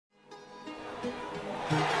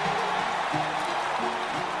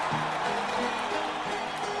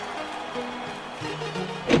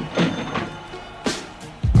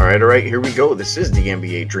All right, here we go. This is the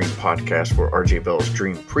NBA Dream Podcast for RJ Bell's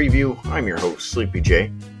Dream Preview. I'm your host, Sleepy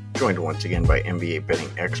J, joined once again by NBA betting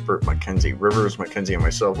expert Mackenzie Rivers. Mackenzie and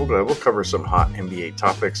myself, we'll cover some hot NBA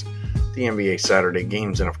topics, the NBA Saturday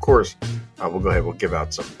games, and of course, we'll give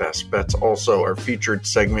out some best bets. Also, our featured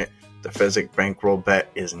segment, the Fezzik Bankroll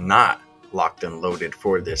Bet, is not locked and loaded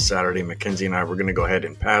for this Saturday. Mackenzie and I, we're going to go ahead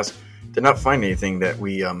and pass. Did not find anything that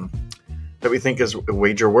we think is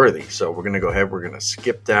wager worthy. So we're going to go ahead. We're going to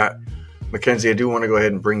skip that. Mackenzie, I do want to go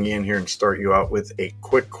ahead and bring you in here and start you out with a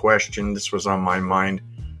quick question. This was on my mind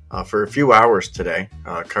for a few hours today.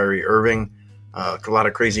 Kyrie Irving, a lot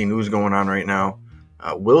of crazy news going on right now.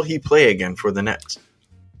 Will he play again for the Nets?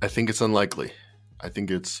 I think it's unlikely. I think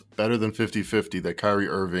it's better than 50-50 that Kyrie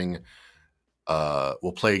Irving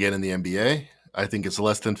will play again in the NBA. I think it's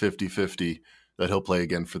less than 50-50 that he'll play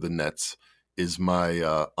again for the Nets, is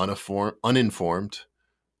my uninformed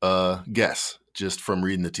guess, just from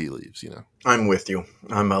reading the tea leaves, I'm with you.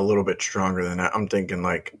 I'm a little bit stronger than that. I'm thinking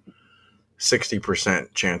like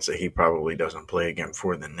 60% chance that he probably doesn't play again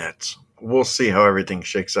for the Nets. We'll see how everything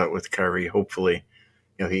shakes out with Kyrie. Hopefully,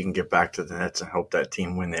 he can get back to the Nets and help that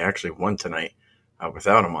team win. They actually won tonight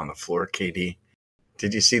without him on the floor, KD.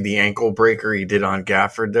 Did you see the ankle breaker he did on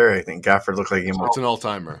Gafford there? I think Gafford looked like he might. It's an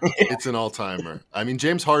all-timer. It's an all-timer. I mean,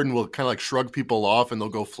 James Harden will kind of like shrug people off and they'll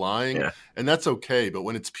go flying, and that's okay. But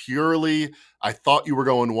when it's purely, I thought you were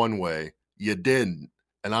going one way, you didn't,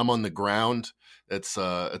 and I'm on the ground, it's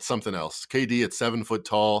something else. KD at 7 foot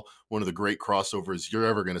tall, one of the great crossovers you're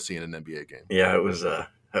ever going to see in an NBA game. Yeah, it was that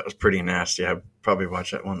was pretty nasty. I probably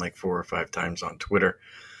watched that one like 4 or 5 times on Twitter.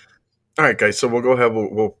 All right, guys, so we'll go ahead.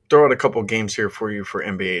 We'll throw out a couple games here for you for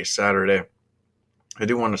NBA Saturday. I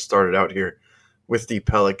do want to start it out here with the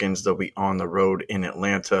Pelicans. They'll be on the road in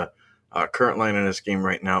Atlanta. Current line in this game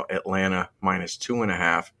right now, Atlanta minus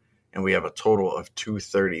 2.5, and we have a total of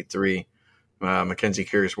 233. Mackenzie,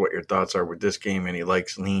 curious what your thoughts are with this game. Any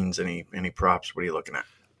likes, leans, any props? What are you looking at?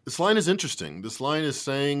 This line is interesting. This line is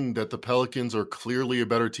saying that the Pelicans are clearly a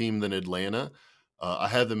better team than Atlanta. I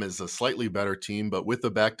have them as a slightly better team, but with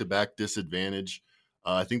the back-to-back disadvantage,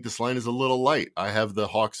 I think this line is a little light. I have the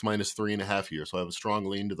Hawks minus 3.5 here, so I have a strong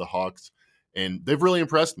lean to the Hawks, and they've really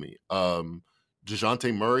impressed me.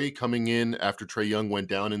 DeJounte Murray coming in after Trae Young went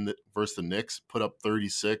down versus the Knicks, put up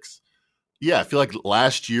 36. Yeah, I feel like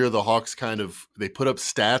last year the Hawks they put up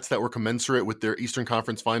stats that were commensurate with their Eastern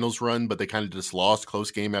Conference Finals run, but they kind of just lost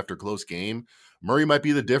close game after close game. Murray might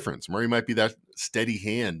be the difference. Murray might be that steady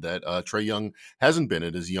hand that Trae Young hasn't been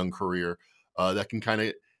in his young career that can kind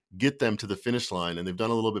of get them to the finish line, and they've done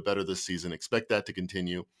a little bit better this season. Expect that to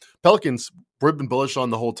continue. Pelicans, we've been bullish on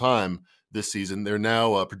the whole time this season. They're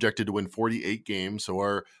now projected to win 48 games, so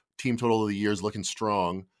our team total of the year is looking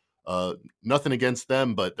strong. Nothing against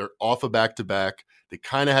them, but they're off a back-to-back. They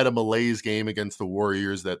kind of had a malaise game against the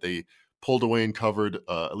Warriors that they pulled away and covered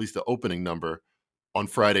at least the opening number on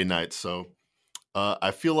Friday night. So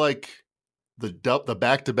I feel like the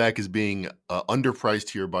back-to-back is being underpriced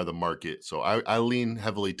here by the market. So I lean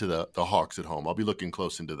heavily to the Hawks at home. I'll be looking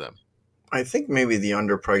close into them. I think maybe the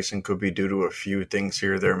underpricing could be due to a few things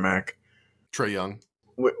here there, Mac. Trae Young.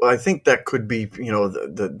 Well, I think that could be,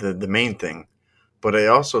 the main thing. But I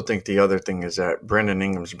also think the other thing is that Brandon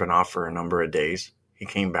Ingram's been off for a number of days. He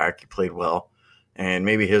came back, he played well, and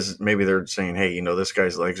maybe they're saying, hey, this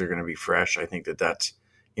guy's legs are going to be fresh. I think that's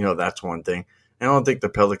one thing. And I don't think the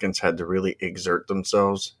Pelicans had to really exert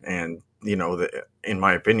themselves. And in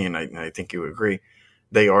my opinion, I think you agree,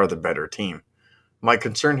 they are the better team. My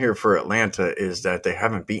concern here for Atlanta is that they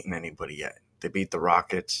haven't beaten anybody yet. They beat the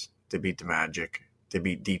Rockets, they beat the Magic, they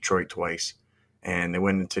beat Detroit twice. And they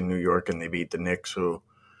went into New York and they beat the Knicks, who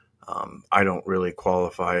I don't really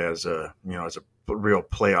qualify as a real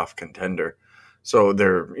playoff contender. So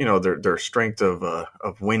their strength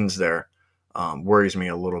of wins there worries me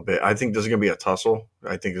a little bit. I think this is going to be a tussle.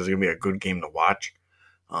 I think this is going to be a good game to watch.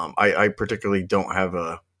 I particularly don't have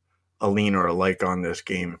a lean or a like on this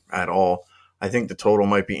game at all. I think the total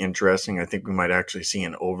might be interesting. I think we might actually see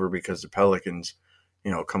an over because the Pelicans,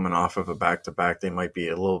 coming off of a back-to-back, they might be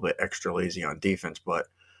a little bit extra lazy on defense, but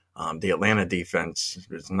the Atlanta defense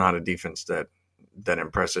is not a defense that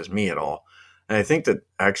impresses me at all. And I think that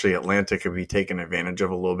actually Atlanta could be taken advantage of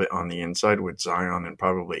a little bit on the inside with Zion and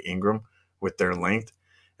probably Ingram with their length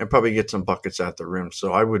and probably get some buckets at the rim.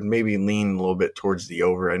 So I would maybe lean a little bit towards the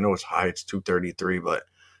over. I know it's high, it's 233, but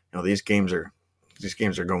these games are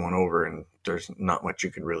going over and there's not much you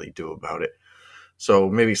can really do about it. So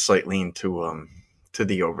maybe slight lean to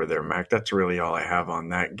the over there, Mac. That's really all I have on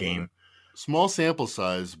that game. Small sample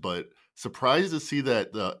size, but surprised to see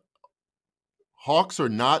that the Hawks are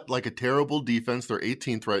not like a terrible defense. They're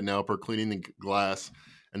 18th right now per cleaning the glass,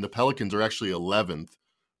 and the Pelicans are actually 11th.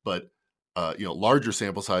 But larger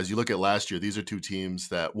sample size. You look at last year; these are two teams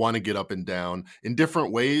that want to get up and down in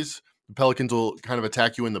different ways. The Pelicans will kind of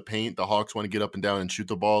attack you in the paint. The Hawks want to get up and down and shoot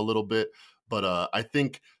the ball a little bit. But I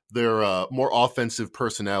think their more offensive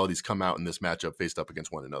personalities come out in this matchup faced up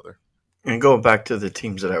against one another. And going back to the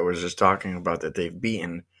teams that I was just talking about that they've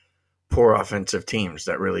beaten, poor offensive teams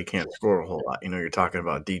that really can't score a whole lot. You're talking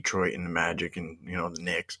about Detroit and the Magic and, the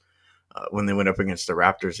Knicks. When they went up against the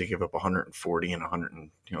Raptors, they gave up 140 and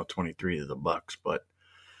 123 to the Bucks. But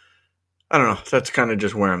I don't know. That's kind of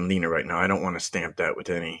just where I'm leaning right now. I don't want to stamp that with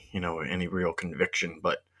any real conviction.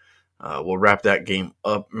 But we'll wrap that game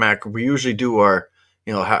up. Mac, we usually do our,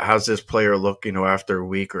 how's this player look, after a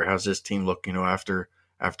week, or how's this team look, after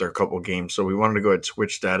a couple games. So we wanted to go ahead and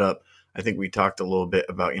switch that up. I think we talked a little bit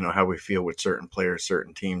about, how we feel with certain players,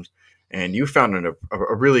 certain teams. And you found a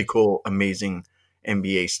really cool, amazing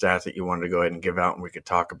NBA stat that you wanted to go ahead and give out, and we could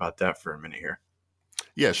talk about that for a minute here.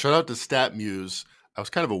 Yeah, shout out to StatMuse. I was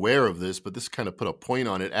kind of aware of this, but this kind of put a point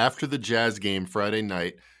on it after the Jazz game Friday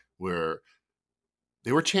night where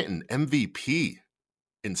they were chanting MVP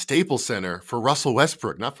in Staples Center for Russell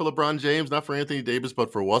Westbrook, not for LeBron James, not for Anthony Davis,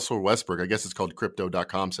 but for Russell Westbrook. I guess it's called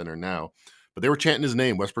Crypto.com Center now. But they were chanting his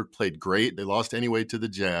name. Westbrook played great. They lost anyway to the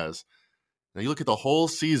Jazz. Now you look at the whole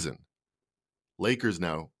season. Lakers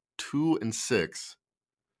now 2-6.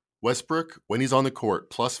 Westbrook, when he's on the court,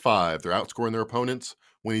 +5. They're outscoring their opponents.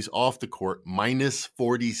 When he's off the court,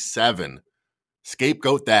 -47.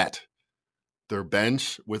 Scapegoat that. Their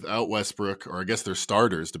bench without Westbrook, or I guess their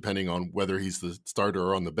starters, depending on whether he's the starter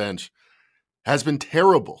or on the bench, has been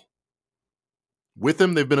terrible. With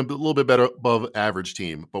him, they've been a little bit better above average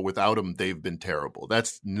team, but without him, they've been terrible.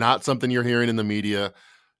 That's not something you're hearing in the media,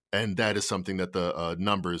 and that is something that the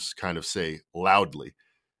numbers kind of say loudly.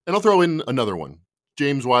 And I'll throw in another one.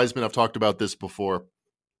 James Wiseman, I've talked about this before.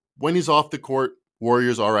 When he's off the court,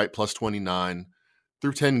 Warriors, all right, +29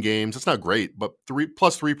 through 10 games. It's not great, but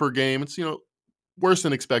 +3 per game. It's, worse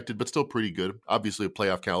than expected, but still pretty good. Obviously a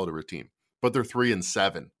playoff caliber team, but they're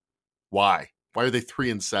 3-7. Why? Why are they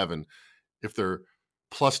 3-7 if they're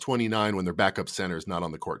 +29 when their backup center is not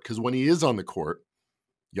on the court? Because when he is on the court,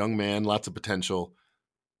 young man, lots of potential,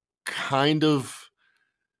 kind of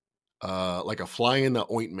like a fly in the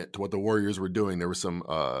ointment to what the Warriors were doing. There were some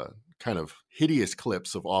kind of hideous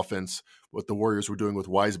clips of offense, what the Warriors were doing with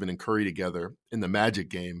Wiseman and Curry together in the Magic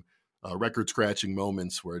game, record-scratching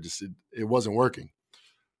moments where it wasn't working.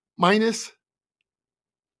 Minus,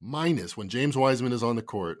 when James Wiseman is on the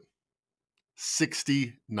court,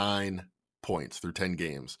 69 points through 10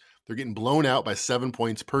 games. They're getting blown out by 7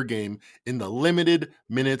 points per game in the limited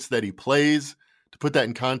minutes that he plays. To put that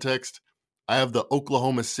in context, I have the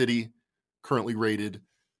Oklahoma City currently rated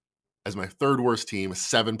as my third worst team,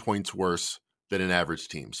 7 points worse than an average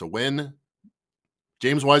team. So when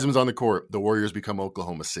James Wiseman's on the court, the Warriors become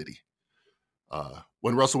Oklahoma City.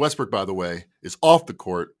 When Russell Westbrook, by the way, is off the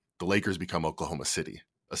court, the Lakers become Oklahoma City,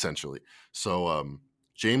 essentially. So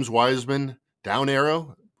James Wiseman, down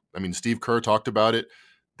arrow. I mean, Steve Kerr talked about it.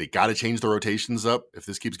 They got to change the rotations up if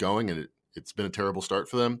this keeps going, and it's been a terrible start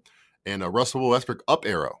for them. And Russell Westbrook, up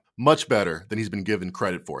arrow, much better than he's been given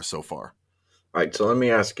credit for so far. All right, so let me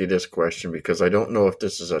ask you this question, because I don't know if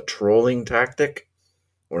this is a trolling tactic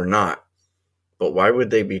or not, but why would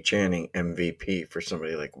they be chanting MVP for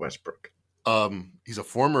somebody like Westbrook? He's a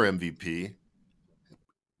former MVP,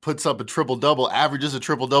 puts up a triple-double, averages a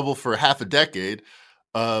triple-double for half a decade.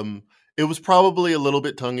 It was probably a little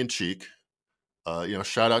bit tongue-in-cheek.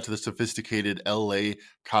 Shout out to the sophisticated LA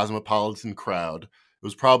cosmopolitan crowd. It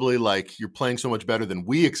was probably like, you're playing so much better than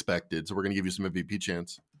we expected, so we're going to give you some MVP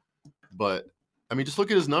chance. But, I mean, just look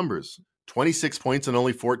at his numbers. 26 points and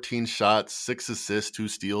only 14 shots, 6 assists, 2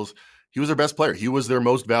 steals. He was their best player. He was their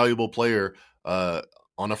most valuable player on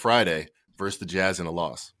a Friday versus the Jazz in a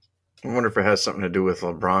loss. I wonder if it has something to do with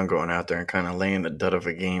LeBron going out there and kind of laying the dud of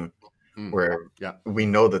a game where we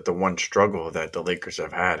know that the one struggle that the Lakers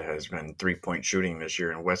have had has been 3-point shooting this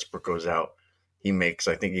year, and Westbrook goes out. He made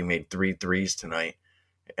 3 threes tonight.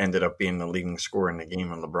 Ended up being the leading scorer in the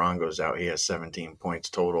game, and LeBron goes out. He has 17 points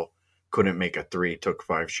total. Couldn't make a 3, took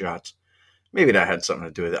 5 shots. Maybe that had something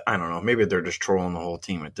to do with it. I don't know. Maybe they're just trolling the whole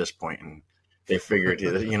team at this point, and they figured,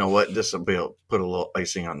 you know what, this will put a little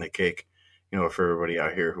icing on the cake, for everybody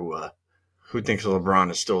out here who thinks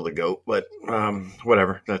LeBron is still the GOAT. But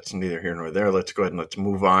whatever. That's neither here nor there. Let's go ahead and let's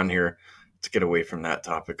move on here. Let's get away from that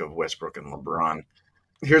topic of Westbrook and LeBron.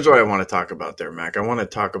 Here's what I want to talk about there, Mac. I want to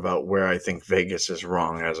talk about where I think Vegas is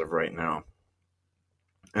wrong as of right now.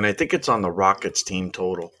 And I think it's on the Rockets team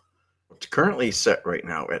total. It's currently set right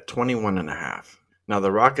now at 21.5. Now,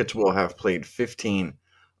 the Rockets will have played 15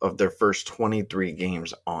 of their first 23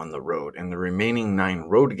 games on the road, and the remaining 9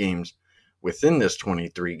 road games within this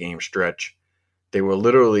 23 game stretch, they will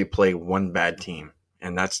literally play one bad team,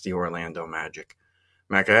 and that's the Orlando Magic.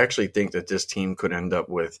 Mac, I actually think that this team could end up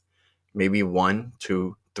with maybe 1,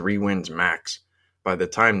 2, 3 wins max by the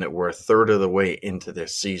time that we're a third of the way into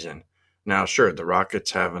this season. Now, sure, the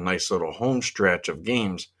Rockets have a nice little home stretch of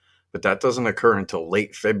games, but that doesn't occur until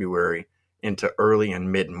late February into early and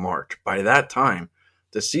mid-March. By that time,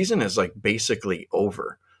 the season is like basically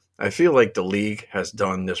over. I feel like the league has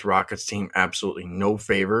done this Rockets team absolutely no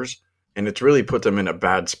favors, and it's really put them in a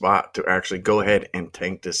bad spot to actually go ahead and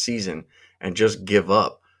tank the season and just give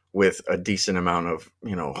up with a decent amount of,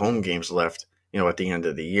 home games left, at the end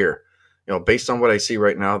of the year. Based on what I see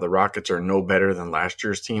right now, the Rockets are no better than last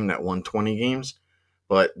year's team that won 20 games.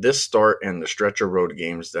 But this start and the stretch of road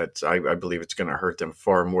games, I believe it's going to hurt them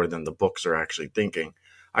far more than the books are actually thinking.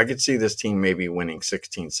 I could see this team maybe winning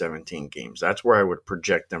 16, 17 games. That's where I would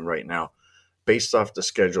project them right now, based off the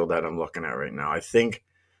schedule that I'm looking at right now. I think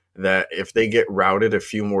that if they get routed a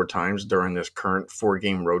few more times during this current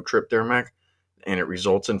 4-game road trip there, Mac, and it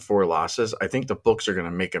results in 4 losses, I think the books are going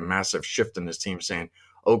to make a massive shift in this team saying,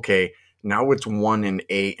 okay, now it's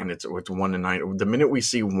 1-8 and it's 1-9. The minute we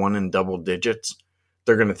see 1 in double digits,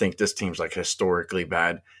 they're going to think this team's like historically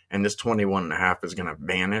bad, and this 21.5 is going to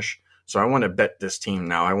vanish. So I want to bet this team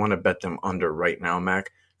now. I want to bet them under right now, Mac,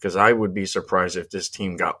 because I would be surprised if this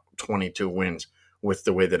team got 22 wins with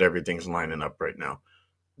the way that everything's lining up right now.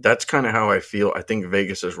 That's kind of how I feel. I think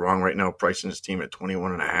Vegas is wrong right now, pricing this team at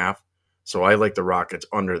 21.5. So I like the Rockets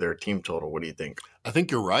under their team total. What do you think? I think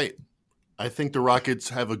you're right. I think the Rockets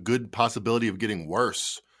have a good possibility of getting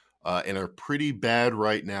worse and are pretty bad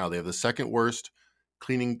right now. They have the second worst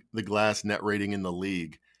cleaning the glass net rating in the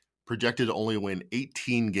league, projected to only win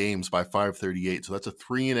 18 games by 538. So that's a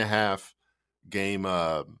 3.5 game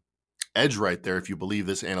edge right there if you believe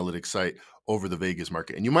this analytics site over the Vegas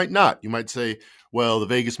market. And you might not. You might say, well, the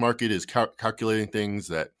Vegas market is calculating things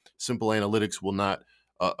that simple analytics will not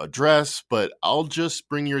address, but I'll just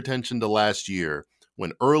bring your attention to last year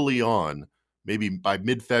when early on, maybe by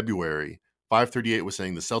mid-February, 538 was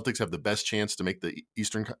saying the Celtics have the best chance to make the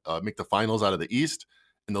make the finals out of the East,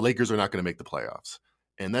 and the Lakers are not going to make the playoffs.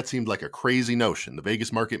 And that seemed like a crazy notion. The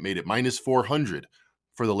Vegas market made it minus 400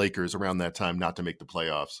 for the Lakers around that time not to make the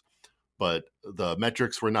playoffs. But the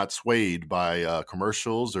metrics were not swayed by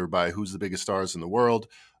commercials or by who's the biggest stars in the world.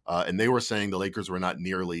 And they were saying the Lakers were not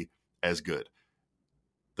nearly as good.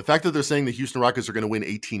 The fact that they're saying the Houston Rockets are going to win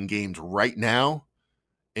 18 games right now,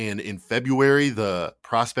 and in February, the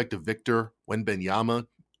prospect of Victor Wembanyama,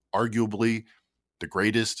 arguably the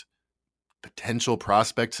greatest potential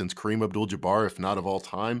prospect since Kareem Abdul-Jabbar, if not of all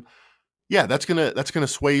time. Yeah, that's gonna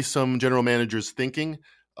sway some general managers' thinking.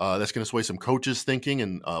 That's going to sway some coaches' thinking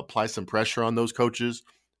and apply some pressure on those coaches.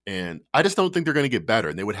 And I just don't think they're going to get better.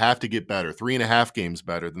 And they would have to get better, 3.5 games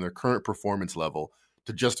better than their current performance level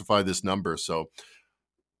to justify this number. So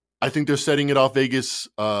I think they're setting it off Vegas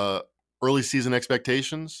early season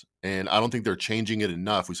expectations, and I don't think they're changing it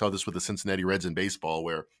enough. We saw this with the Cincinnati Reds in baseball,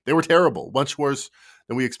 where they were terrible, much worse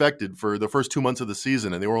than we expected for the first 2 months of the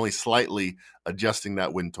season, and they were only slightly adjusting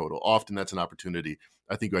that win total. Often that's an opportunity.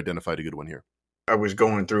 I think you identified a good one here. I was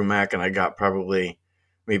going through, Mac, and I got probably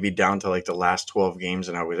maybe down to like the last 12 games,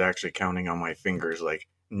 and I was actually counting on my fingers like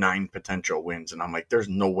 9 potential wins, and I'm like, there's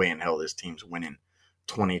no way in hell this team's winning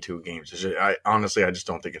 22 games. Honestly, I just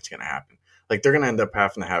don't think it's going to happen. Like, they're going to end up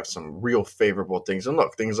having to have some real favorable things. And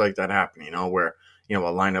look, things like that happen, where, a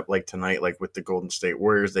lineup like tonight, like with the Golden State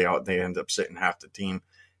Warriors, they end up sitting half the team.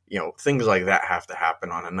 Things like that have to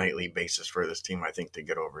happen on a nightly basis for this team, I think, to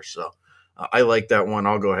get over. So I like that one.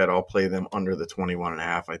 I'll go ahead. I'll play them under the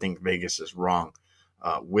 21.5. I think Vegas is wrong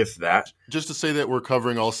with that. Just to say that we're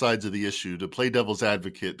covering all sides of the issue, to play devil's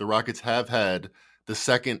advocate, the Rockets have had the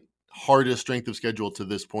second hardest strength of schedule to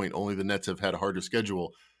this point. Only the Nets have had a harder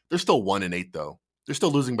schedule. They're still 1-8 though. They're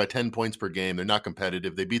still losing by 10 points per game. They're not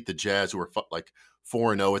competitive. They beat the Jazz, who were like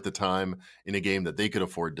 4-0 at the time, in a game that they could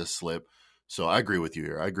afford to slip. So I agree with you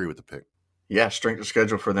here. I agree with the pick. Yeah, strength of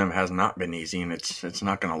schedule for them has not been easy, and it's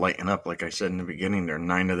not going to lighten up. Like I said in the beginning,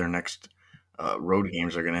 9 of their next road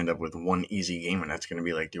games are going to end up with one easy game, and that's going to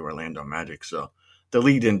be like the Orlando Magic. So the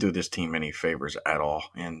league didn't do this team any favors at all.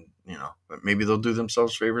 And, but maybe they'll do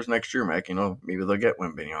themselves favors next year, Mac. Maybe they'll get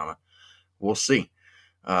Wembanyama. We'll see.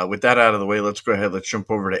 With that out of the way, let's go ahead. Let's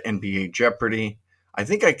jump over to NBA Jeopardy. I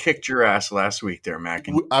think I kicked your ass last week there, Mac.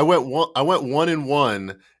 I went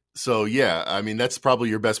 1-1. So yeah, I mean, that's probably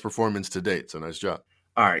your best performance to date. So nice job.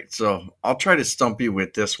 All right, so I'll try to stump you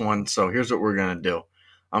with this one. So here's what we're gonna do.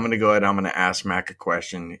 I'm gonna go ahead. I'm gonna ask Mac a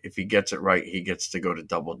question. If he gets it right, he gets to go to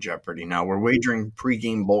Double Jeopardy. Now we're wagering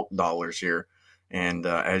pregame bulk dollars here, and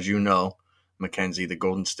as you know, Mackenzie, the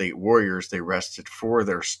Golden State Warriors, they rested four of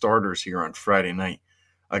their starters here on Friday night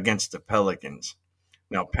against the Pelicans.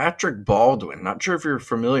 Now Patrick Baldwin. Not sure if you're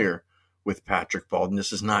familiar with Patrick Baldwin.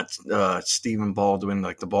 This is not Stephen Baldwin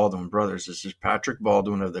like the Baldwin brothers. This is Patrick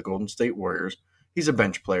Baldwin of the Golden State Warriors. He's a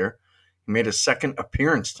bench player. He made his second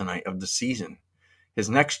appearance tonight of the season. His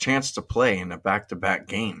next chance to play in a back-to-back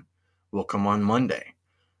game will come on Monday.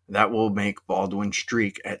 That will make Baldwin's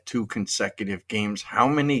streak at 2 consecutive games. How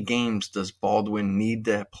many games does Baldwin need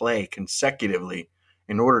to play consecutively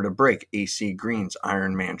in order to break AC Green's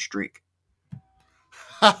Iron Man streak?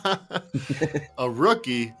 A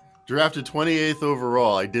rookie drafted 28th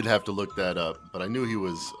overall. I did have to look that up, but I knew he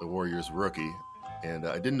was a Warriors rookie. And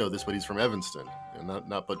I didn't know this, but he's from Evanston, and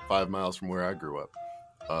not but 5 miles from where I grew up.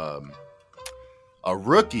 A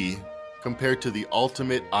rookie compared to the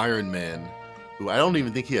ultimate Iron Man, who I don't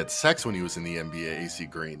even think he had sex when he was in the NBA, AC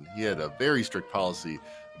Green. He had a very strict policy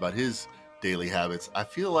about his daily habits. I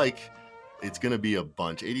feel like it's going to be a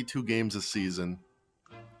bunch. 82 games a season.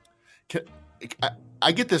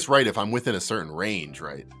 I get this right if I'm within a certain range,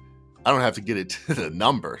 right? I don't have to get it to the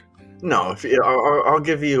number. No, I'll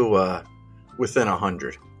give you within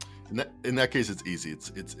 100. In that case, it's easy.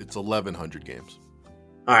 It's 1,100 games.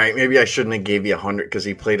 All right, maybe I shouldn't have gave you 100 because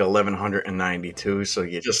he played 1,192, so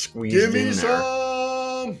you just squeezed in there. Give me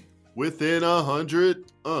some within 100.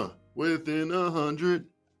 Within 100.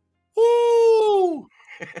 Woo!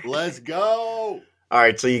 Let's go. All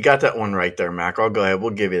right, so you got that one right there, Mac. I'll go ahead.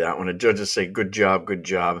 We'll give you that one. The judges say, good job, good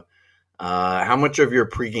job. How much of your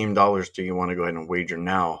pregame dollars do you want to go ahead and wager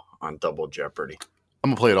now on Double Jeopardy?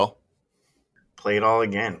 I'm going to play it all. Play it all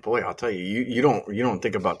again. Boy, I'll tell you, you don't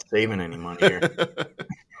think about saving any money here.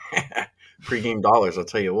 Pre-game dollars, I'll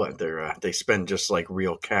tell you what, they spend just like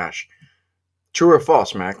real cash. True or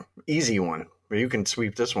false, Mac? Easy one. But you can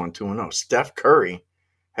sweep this one 2-0. Steph Curry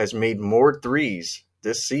has made more threes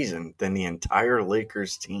this season than the entire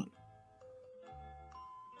Lakers team.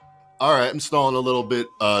 All right, I'm stalling a little bit.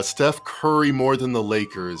 Steph Curry more than the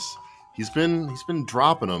Lakers. He's been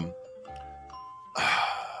dropping them.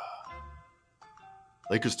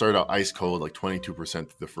 Lakers started out ice cold, like 22% through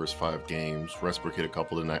the first 5 games. Westbrook hit a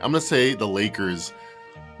couple tonight. I'm going to say the Lakers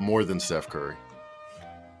more than Steph Curry.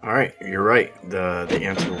 All right, you're right. The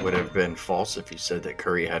answer would have been false if you said that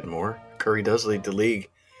Curry had more. Curry does lead the league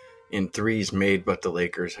in threes made, but the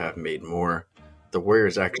Lakers have made more. The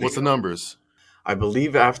Warriors actually... What's the numbers? I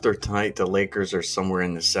believe after tonight, the Lakers are somewhere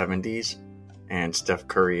in the 70s. And Steph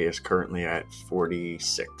Curry is currently at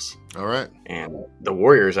 46. All right. And the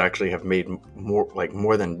Warriors actually have made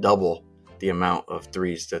more than double the amount of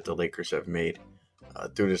threes that the Lakers have made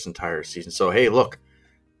through this entire season. So, hey, look,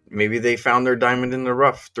 maybe they found their diamond in the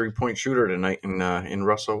rough 3-point shooter tonight in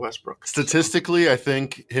Russell Westbrook. Statistically, I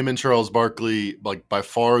think him and Charles Barkley, like by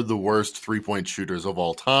far the worst 3-point shooters of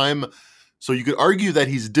all time. So you could argue that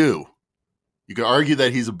he's due. You could argue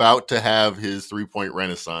that he's about to have his 3-point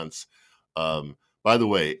renaissance. By the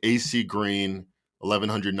way, AC Green,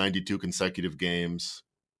 1,192 consecutive games,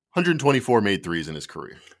 124 made threes in his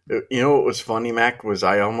career. You know what was funny, Mac, was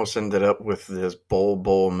I almost ended up with this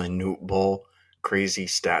minute bowl crazy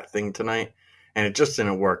stat thing tonight, and it just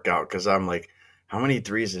didn't work out because I'm like, how many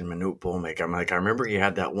threes did Manute Bol make? I'm like, I remember he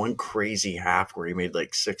had that one crazy half where he made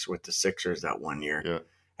like 6 with the Sixers that one year. Yeah.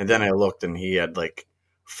 And then I looked and he had like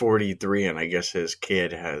 43, and I guess his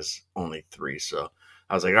kid has only 3, so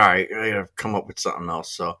I was like, all right, I gotta come up with something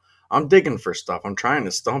else. So I'm digging for stuff. I'm trying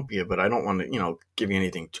to stump you, but I don't want to, give you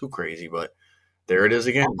anything too crazy. But there it is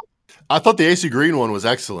again. I thought the AC Green one was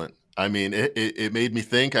excellent. I mean, it made me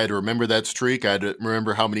think. I had to remember that streak. I had to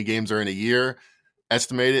remember how many games are in a year,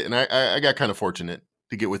 estimate it, and I got kind of fortunate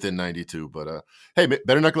to get within 92. But hey,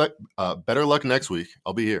 better luck next week.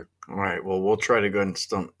 I'll be here. All right. Well, we'll try to go and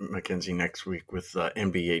stump Mackenzie next week with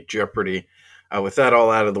NBA Jeopardy. With that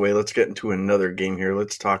all out of the way, let's get into another game here.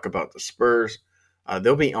 Let's talk about the Spurs.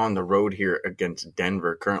 They'll be on the road here against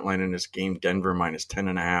Denver. Current line in this game, Denver minus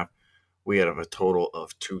 10.5. We have a total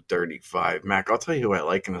of 235. Mac, I'll tell you who I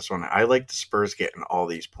like in this one. I like the Spurs getting all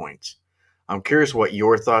these points. I'm curious what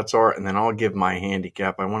your thoughts are, and then I'll give my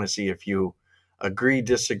handicap. I want to see if you agree,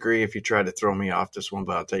 disagree, if you try to throw me off this one,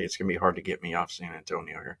 but I'll tell you it's going to be hard to get me off San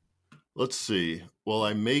Antonio here. Let's see. Well,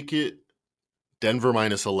 I make it Denver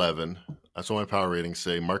minus 11. That's what my power ratings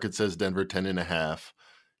say. Market says Denver 10.5.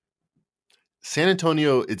 San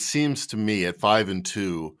Antonio, it seems to me, at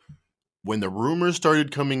 5-2, when the rumors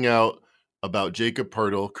started coming out about Jacob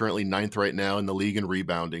Pertl, currently ninth right now in the league in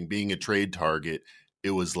rebounding, being a trade target,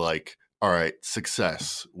 it was like, all right,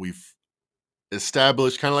 success. We've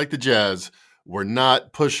established, kind of like the Jazz, we're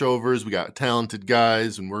not pushovers. We got talented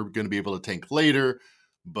guys, and we're going to be able to tank later.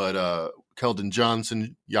 But Keldon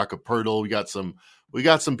Johnson, Jakob Pertl, we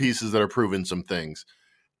got some pieces that are proving some things.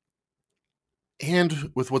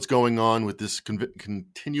 And with what's going on with this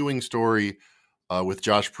continuing story with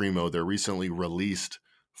Josh Primo, their recently released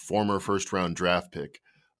former first-round draft pick.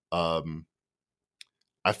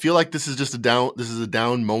 I feel like this is just a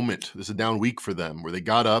down moment. This is a down week for them, where they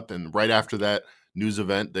got up and right after that news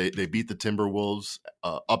event, they beat the Timberwolves,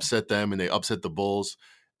 upset them, and they upset the Bulls.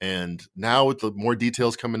 And now with the more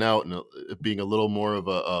details coming out and it being a little more of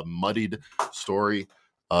a muddied story,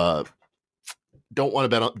 don't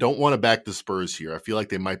want to back the Spurs here. I feel like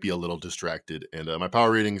they might be a little distracted, and my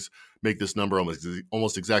power ratings make this number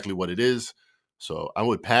almost exactly what it is. So I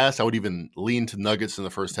would pass. I would even lean to Nuggets in the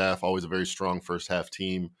first half. Always a very strong first half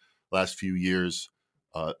team last few years.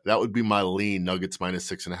 That would be my lean. Nuggets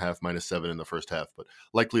 -6.5, -7 in the first half, but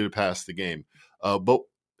likely to pass the game. But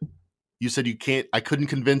you said you can't. I couldn't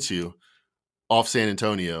convince you off San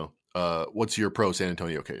Antonio. What's your pro San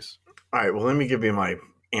Antonio case? All right. Well, let me give you my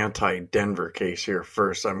anti-Denver case here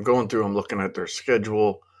first. I'm looking at their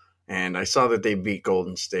schedule. And I saw that they beat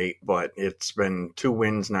Golden State, but it's been 2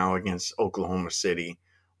 wins now against Oklahoma City,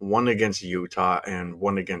 1 against Utah, and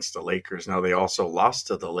 1 against the Lakers. Now, they also lost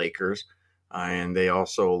to the Lakers, and they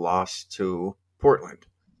also lost to Portland.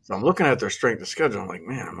 So I'm looking at their strength of schedule.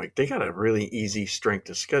 I'm like, they got a really easy strength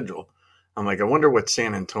of schedule. I'm like, I wonder what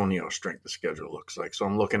San Antonio's strength of schedule looks like. So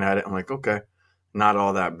I'm looking at it. I'm like, okay, not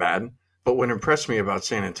all that bad. But what impressed me about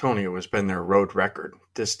San Antonio has been their road record.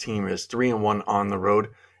 This team is 3-1 on the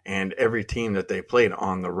road. And every team that they played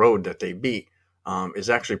on the road that they beat is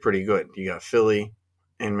actually pretty good. You got Philly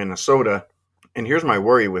and Minnesota. And here's my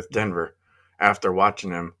worry with Denver after watching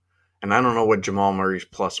them. And I don't know what Jamal Murray's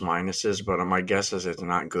plus minus is, but my guess is it's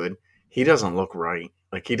not good. He doesn't look right.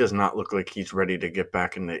 Like, he does not look like he's ready to get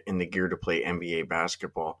back in the gear to play NBA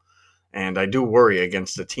basketball. And I do worry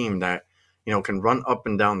against a team that, can run up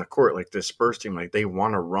and down the court like this Spurs team. Like, they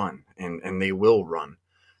want to run, and they will run.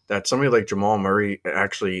 That somebody like Jamal Murray,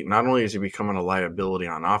 actually, not only is he becoming a liability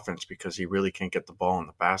on offense because he really can't get the ball in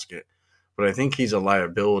the basket, but I think he's a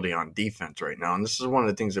liability on defense right now. And this is one of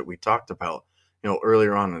the things that we talked about,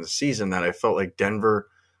 earlier on in the season, that I felt like Denver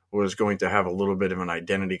was going to have a little bit of an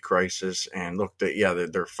identity crisis. And look, they're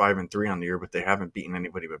 5-3 on the year, but they haven't beaten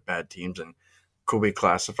anybody but bad teams. And could we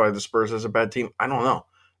classify the Spurs as a bad team? I don't know,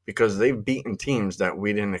 because they've beaten teams that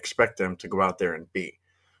we didn't expect them to go out there and beat.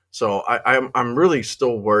 So I'm really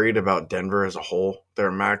still worried about Denver as a whole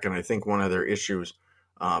there, Mac, and I think one of their issues,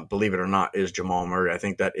 believe it or not, is Jamal Murray. I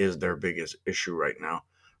think that is their biggest issue right now.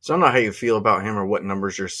 So I don't know how you feel about him or what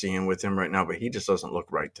numbers you're seeing with him right now, but he just doesn't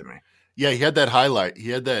look right to me. Yeah, he had that highlight. He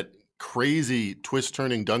had that crazy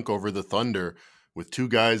twist-turning dunk over the Thunder with 2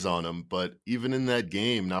 guys on him, but even in that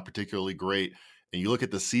game, not particularly great. And you look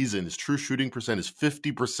at the season, his true shooting percent is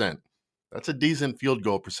 50%. That's a decent field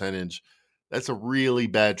goal percentage. That's a really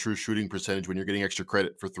bad true shooting percentage when you're getting extra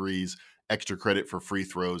credit for threes, extra credit for free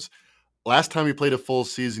throws. Last time he played a full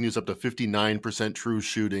season, he was up to 59% true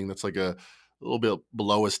shooting. That's like a little bit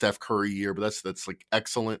below a Steph Curry year, but that's like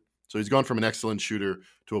excellent. So he's gone from an excellent shooter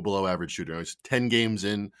to a below average shooter. Now he's 10 games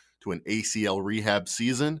in to an ACL rehab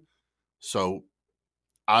season. So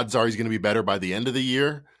odds are he's going to be better by the end of the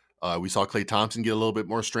year. We saw Klay Thompson get a little bit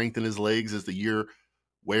more strength in his legs as the year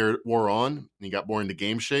wore on, and he got more into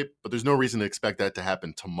game shape, but there's no reason to expect that to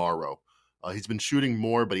happen tomorrow. He's been shooting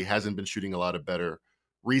more, but he hasn't been shooting a lot of better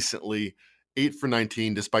recently. 8 for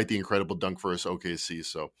 19, despite the incredible dunk for his OKC.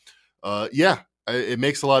 So, it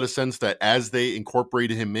makes a lot of sense that as they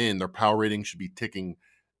incorporated him in, their power rating should be ticking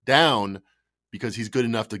down because he's good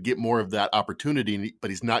enough to get more of that opportunity,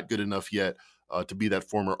 but he's not good enough yet to be that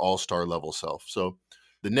former all-star level self. So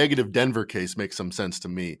the negative Denver case makes some sense to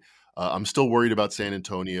me. I'm still worried about San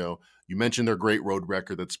Antonio. You mentioned their great road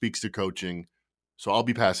record that speaks to coaching. So I'll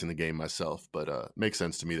be passing the game myself, but it makes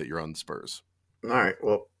sense to me that you're on the Spurs. All right.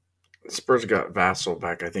 Well, the Spurs got Vassell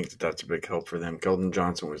back. I think that's a big help for them. Keldon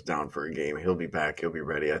Johnson was down for a game. He'll be back. He'll be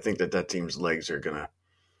ready. I think that team's legs are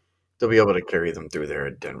they'll be able to carry them through there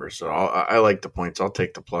at Denver. So I like the points. I'll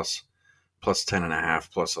take the plus 10.5,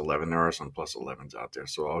 plus 11. There are some plus 11s out there.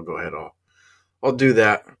 So I'll go ahead. I'll do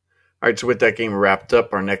that. All right, so with that game wrapped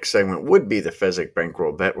up, our next segment would be the Fezzik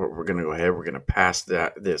Bankroll Bet. We're going to go ahead. We're going to pass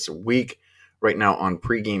that this week. Right now on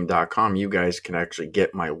pregame.com, you guys can actually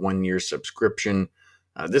get my 1-year subscription.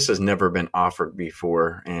 This has never been offered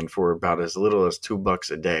before, and for about as little as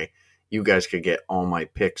 $2 a day, You guys could get all my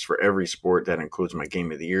picks for every sport. That includes my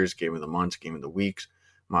game of the years, game of the months, game of the weeks,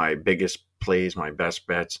 my biggest plays, my best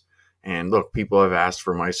bets. And look, people have asked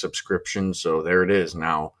for my subscription, so there it is.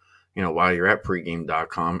 Now, while you're at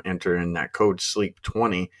pregame.com, enter in that code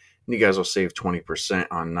SLEEP20, and you guys will save 20%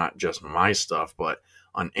 on not just my stuff, but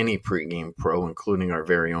on any pregame pro, including our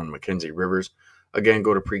very own Mackenzie Rivers. Again,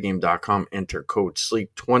 go to pregame.com, enter code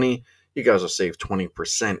SLEEP20. You guys will save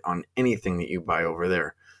 20% on anything that you buy over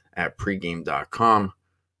there at pregame.com.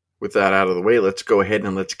 With that out of the way, let's go ahead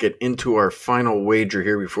and let's get into our final wager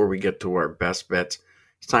here before we get to our best bets.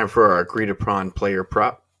 It's time for our agreed upon player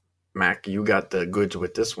prop. Mac, you got the goods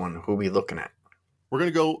with this one. Who are we looking at? We're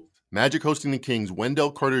going to go Magic hosting the Kings,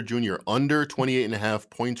 Wendell Carter Jr. under 28.5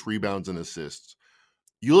 points, rebounds, and assists.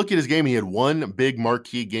 You look at his game, he had one big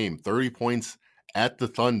marquee game, 30 points at the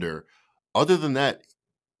Thunder. Other than that,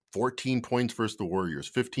 14 points versus the Warriors,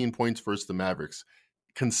 15 points versus the Mavericks.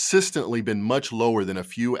 Consistently been much lower than a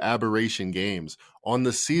few aberration games. On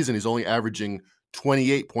the season, he's only averaging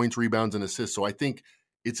 28 points, rebounds, and assists. So I think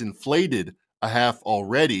it's inflated a half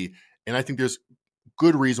already, and I think there's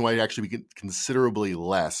good reason why it actually be considerably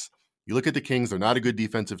less. You look at the Kings, they're not a good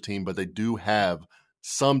defensive team, but they do have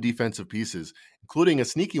some defensive pieces, including a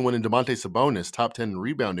sneaky one in Domantas Sabonis, top 10 in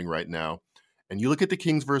rebounding right now. And you look at the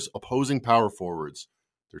Kings versus opposing power forwards.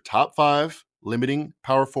 They're top 5 limiting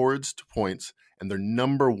power forwards to points, and they're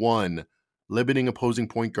number 1 limiting opposing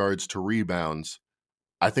point guards to rebounds.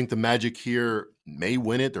 I think the Magic here may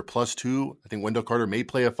win it. They're +2. I think Wendell Carter may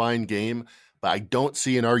play a fine game, but I don't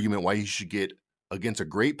see an argument why he should get, against a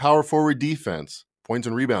great power forward defense, points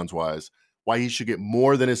and rebounds wise, why he should get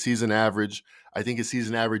more than his season average. I think his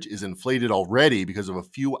season average is inflated already because of a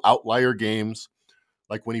few outlier games,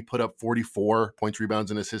 like when he put up 44 points,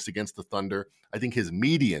 rebounds, and assists against the Thunder. I think his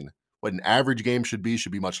median, what an average game should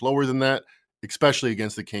be much lower than that, especially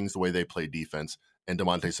against the Kings, the way they play defense, and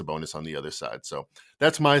Domantas Sabonis on the other side. So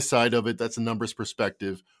that's my side of it. That's a numbers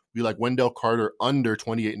perspective. We like Wendell Carter under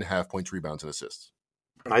 28.5 points, rebounds, and assists.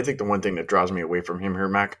 I think the one thing that draws me away from him here,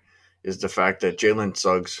 Mac, is the fact that Jalen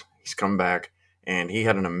Suggs, he's come back, and he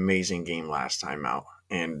had an amazing game last time out.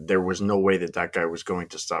 And there was no way that guy was going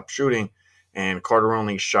to stop shooting. And Carter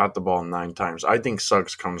only shot the ball 9 times. I think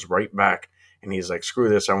Suggs comes right back, and he's like, screw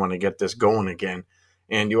this, I want to get this going again.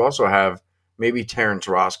 And you also have maybe Terrence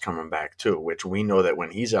Ross coming back too, which we know that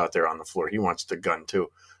when he's out there on the floor, he wants to gun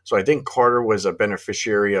too. So I think Carter was a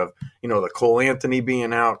beneficiary of, the Cole Anthony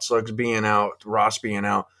being out, Suggs being out, Ross being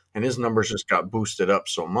out, and his numbers just got boosted up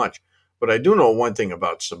so much. But I do know one thing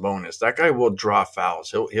about Sabonis. That guy will draw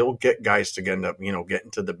fouls. He'll get guys to end up,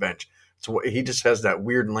 getting to the bench. So he just has that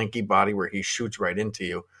weird lanky body where he shoots right into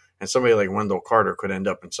you. And somebody like Wendell Carter could end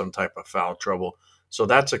up in some type of foul trouble. So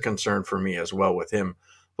that's a concern for me as well with him.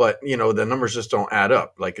 But, the numbers just don't add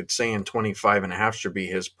up. Like it's saying 25.5 should be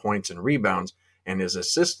his points and rebounds, and his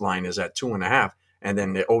assist line is at 2.5. And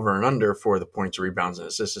then the over and under for the points, rebounds, and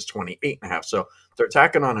assists is 28.5. So they're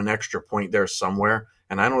tacking on an extra point there somewhere.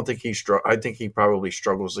 And I don't think I think he probably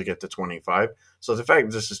struggles to get to 25. So the fact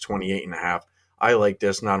that this is 28.5, I like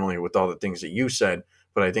this not only with all the things that you said,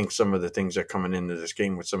 but I think some of the things that are coming into this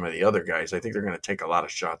game with some of the other guys, I think they're going to take a lot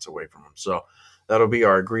of shots away from him. So that'll be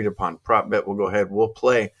our agreed upon prop bet. We'll go ahead. We'll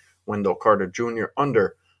play Wendell Carter Jr.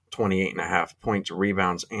 under 28.5 points,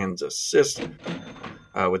 rebounds, and assists.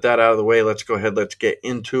 With that out of the way, let's go ahead. Let's get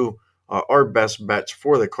into our best bets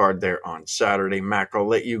for the card there on Saturday. Mac, I'll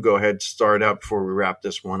let you go ahead, start out before we wrap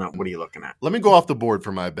this one up. What are you looking at? Let me go off the board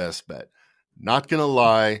for my best bet. Not going to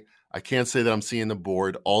lie, I can't say that I'm seeing the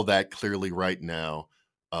board all that clearly right now.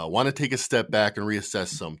 Want to take a step back and reassess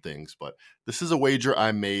some things, but this is a wager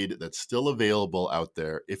I made that's still available out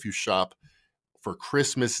there if you shop for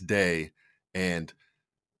Christmas Day. And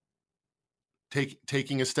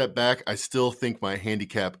taking a step back, I still think my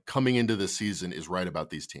handicap coming into the season is right about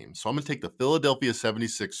these teams. So I'm going to take the Philadelphia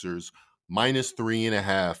 76ers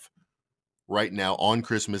 -3.5 right now on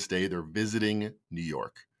Christmas Day. They're visiting New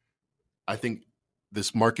York. I think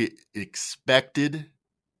this market expected,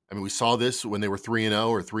 we saw this when they were 3-0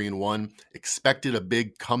 or 3-1, expected a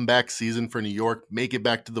big comeback season for New York, make it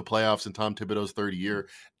back to the playoffs in Tom Thibodeau's third year,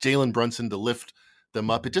 Jalen Brunson to lift them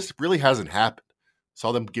up. It just really hasn't happened.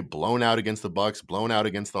 Saw them get blown out against the Bucks, blown out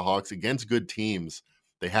against the Hawks, against good teams.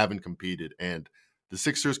 They haven't competed. And the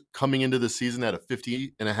Sixers coming into the season at a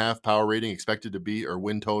 50.5 power rating, expected to be, or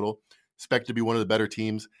win total, expected to be one of the better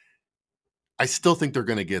teams. I still think they're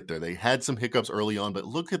going to get there. They had some hiccups early on, but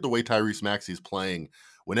look at the way Tyrese Maxey's playing.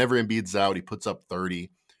 Whenever Embiid's out, he puts up 30.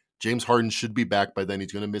 James Harden should be back by then.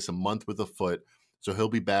 He's going to miss a month with a foot, so he'll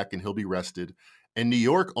be back and he'll be rested. And New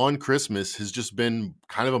York on Christmas has just been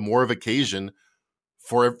kind of a more of occasion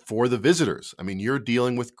for the visitors. I mean, you're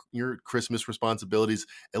dealing with your Christmas responsibilities.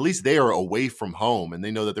 At least they are away from home, and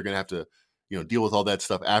they know that they're going to have to, deal with all that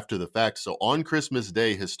stuff after the fact. So on Christmas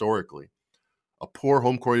Day, historically, a poor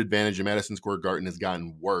home court advantage in Madison Square Garden has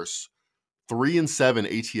gotten worse.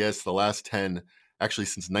 3-7 ATS the last 10, actually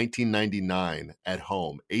since 1999 at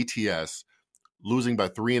home. ATS losing by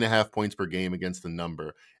 3.5 points per game against the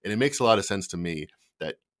number. And it makes a lot of sense to me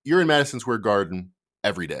that you're in Madison Square Garden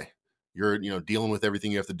every day. You're, dealing with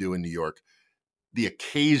everything you have to do in New York. The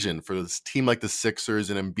occasion for this team like the Sixers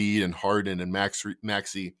and Embiid and Harden and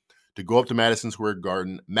Maxey to go up to Madison Square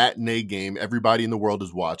Garden, matinee game, everybody in the world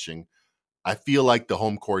is watching. I feel like the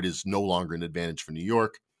home court is no longer an advantage for New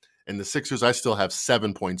York. And the Sixers, I still have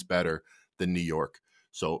 7 points better than New York.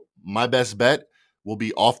 So my best bet will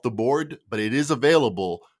be off the board, but it is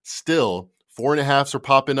available still. 4.5s are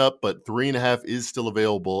popping up, but 3.5 is still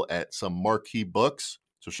available at some marquee books.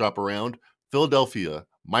 So shop around. Philadelphia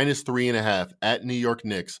 -3.5 at New York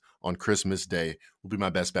Knicks on Christmas Day will be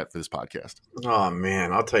my best bet for this podcast. Oh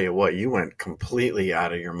man, I'll tell you what, you went completely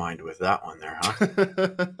out of your mind with that one there,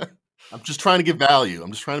 huh? I'm just trying to give value.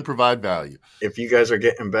 I'm just trying to provide value. If you guys are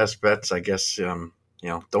getting best bets, I guess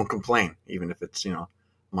don't complain, even if it's a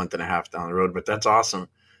month and a half down the road. But that's awesome.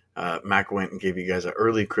 Mac went and gave you guys an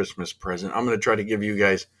early Christmas present. I'm going to try to give you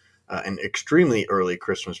guys an extremely early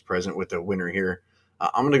Christmas present with the winner here.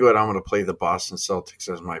 I'm going to go ahead. I'm going to play the Boston Celtics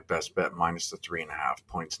as my best bet minus the 3.5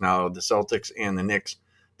 points. Now, the Celtics and the Knicks,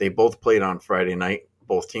 they both played on Friday night.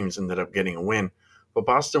 Both teams ended up getting a win, but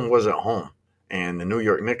Boston was at home, and the New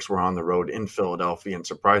York Knicks were on the road in Philadelphia, and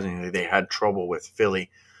surprisingly, they had trouble with Philly.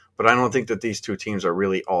 But I don't think that these two teams are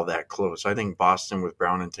really all that close. I think Boston with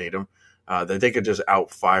Brown and Tatum, that they could just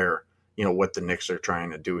outfire what the Knicks are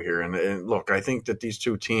trying to do here. And look, I think that these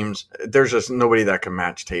two teams, there's just nobody that can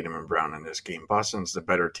match Tatum and Brown in this game. Boston's the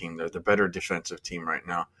better team. They're the better defensive team right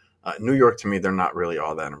now. New York, to me, they're not really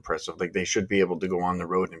all that impressive. Like, they should be able to go on the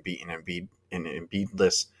road and beat an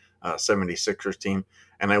Embiid-less 76ers team.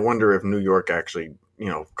 And I wonder if New York actually,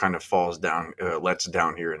 kind of falls down, lets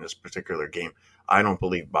down here in this particular game. I don't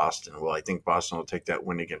believe Boston will. I think Boston will take that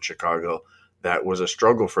win against Chicago. That was a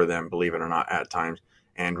struggle for them, believe it or not, at times,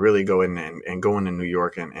 and really go in and go into New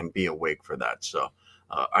York and be awake for that. So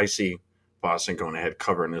I see Boston going ahead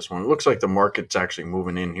covering this one. It looks like the market's actually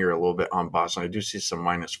moving in here a little bit on Boston. I do see some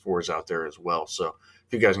 -4s out there as well. So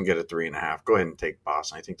if you guys can get a 3.5, go ahead and take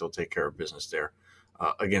Boston. I think they'll take care of business there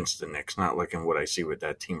against the Knicks. Not liking what I see with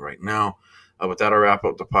that team right now. With that, I'll wrap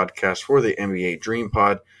up the podcast for the NBA Dream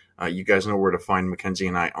Pod. You guys know where to find Mackenzie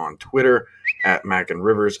and I on Twitter, at Mac and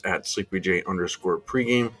Rivers, at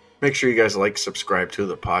SleepyJ_pregame. Make sure you guys subscribe to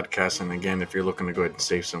the podcast. And again, if you're looking to go ahead and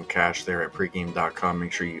save some cash there at pregame.com,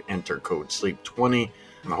 make sure you enter code SLEEP20.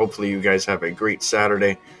 And hopefully you guys have a great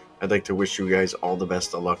Saturday. I'd like to wish you guys all the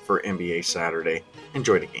best of luck for NBA Saturday.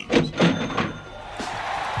 Enjoy the games.